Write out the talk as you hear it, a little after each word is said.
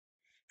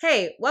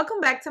Hey,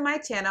 welcome back to my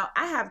channel.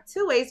 I have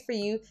two ways for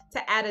you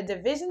to add a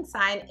division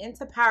sign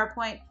into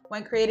PowerPoint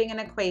when creating an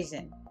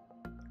equation.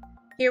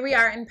 Here we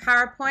are in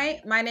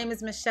PowerPoint. My name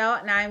is Michelle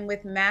and I'm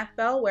with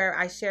MathBell, where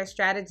I share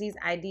strategies,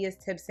 ideas,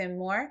 tips, and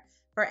more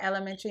for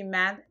elementary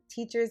math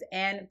teachers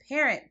and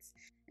parents.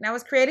 And I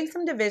was creating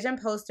some division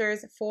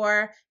posters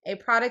for a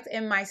product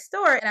in my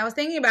store, and I was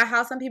thinking about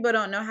how some people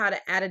don't know how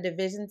to add a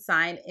division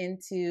sign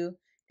into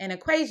an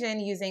equation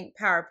using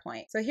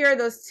PowerPoint. So here are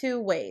those two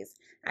ways.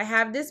 I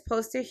have this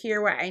poster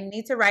here where I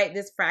need to write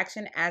this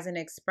fraction as an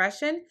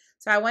expression.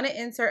 So I want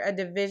to insert a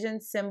division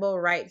symbol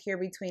right here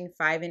between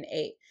 5 and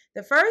 8.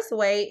 The first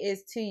way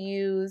is to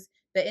use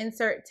the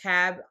Insert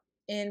tab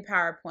in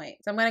PowerPoint.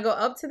 So I'm going to go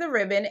up to the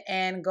ribbon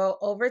and go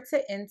over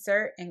to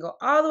Insert and go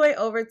all the way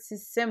over to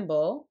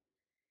Symbol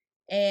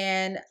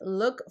and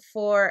look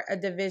for a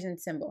division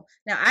symbol.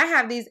 Now I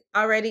have these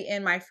already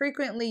in my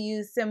frequently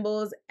used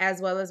symbols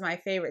as well as my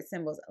favorite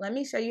symbols. Let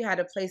me show you how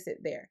to place it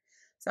there.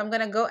 So I'm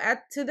going to go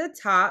to the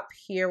top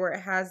here where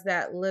it has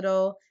that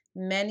little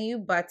menu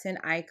button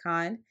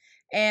icon,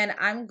 and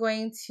I'm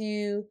going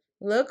to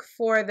look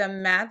for the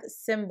Math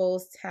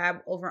Symbols tab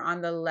over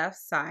on the left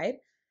side,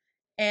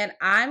 and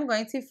I'm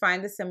going to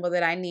find the symbol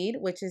that I need,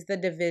 which is the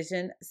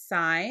division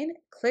sign.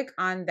 Click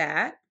on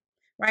that.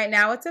 Right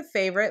now it's a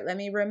favorite. Let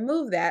me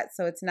remove that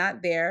so it's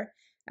not there.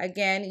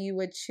 Again, you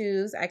would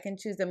choose, I can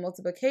choose the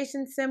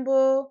multiplication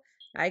symbol.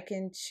 I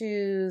can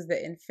choose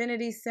the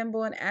infinity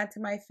symbol and add to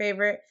my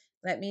favorite.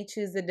 Let me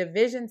choose the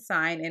division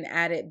sign and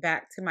add it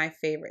back to my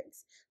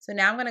favorites. So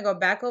now I'm going to go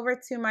back over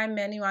to my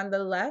menu on the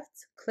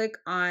left, click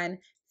on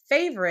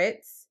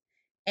favorites,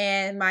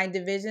 and my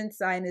division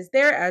sign is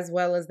there as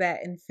well as that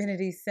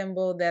infinity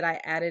symbol that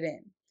I added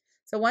in.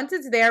 So once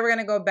it's there, we're going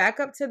to go back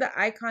up to the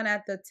icon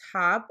at the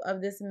top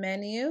of this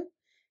menu.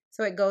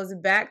 So it goes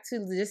back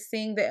to just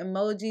seeing the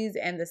emojis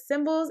and the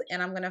symbols,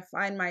 and I'm going to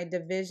find my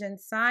division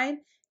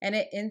sign, and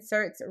it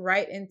inserts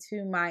right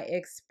into my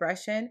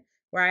expression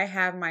where I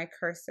have my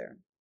cursor.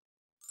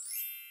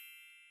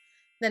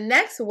 The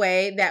next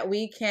way that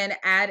we can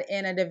add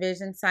in a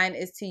division sign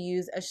is to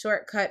use a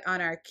shortcut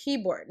on our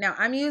keyboard. Now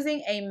I'm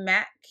using a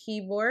Mac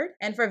keyboard,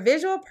 and for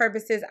visual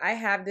purposes I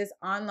have this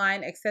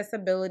online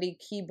accessibility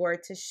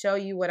keyboard to show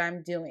you what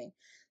I'm doing.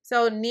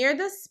 So near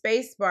the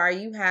space bar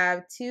you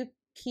have two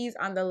keys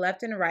on the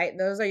left and right.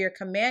 Those are your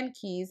command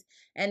keys,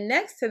 and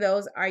next to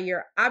those are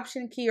your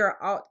option key or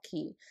alt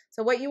key.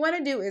 So what you want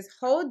to do is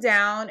hold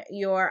down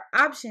your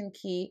option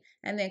key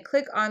and then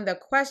click on the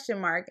question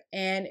mark,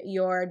 and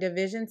your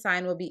division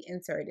sign will be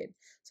inserted.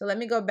 So let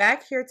me go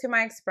back here to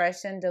my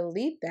expression,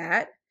 delete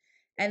that,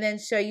 and then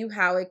show you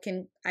how I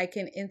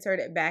can insert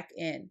it back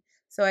in.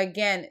 So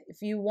again,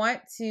 if you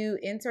want to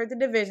insert the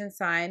division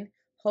sign,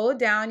 hold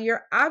down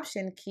your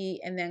option key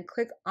and then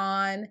click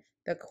on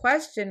the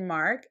question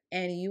mark,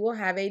 and you will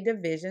have a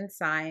division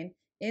sign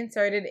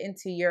inserted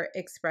into your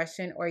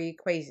expression or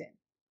equation.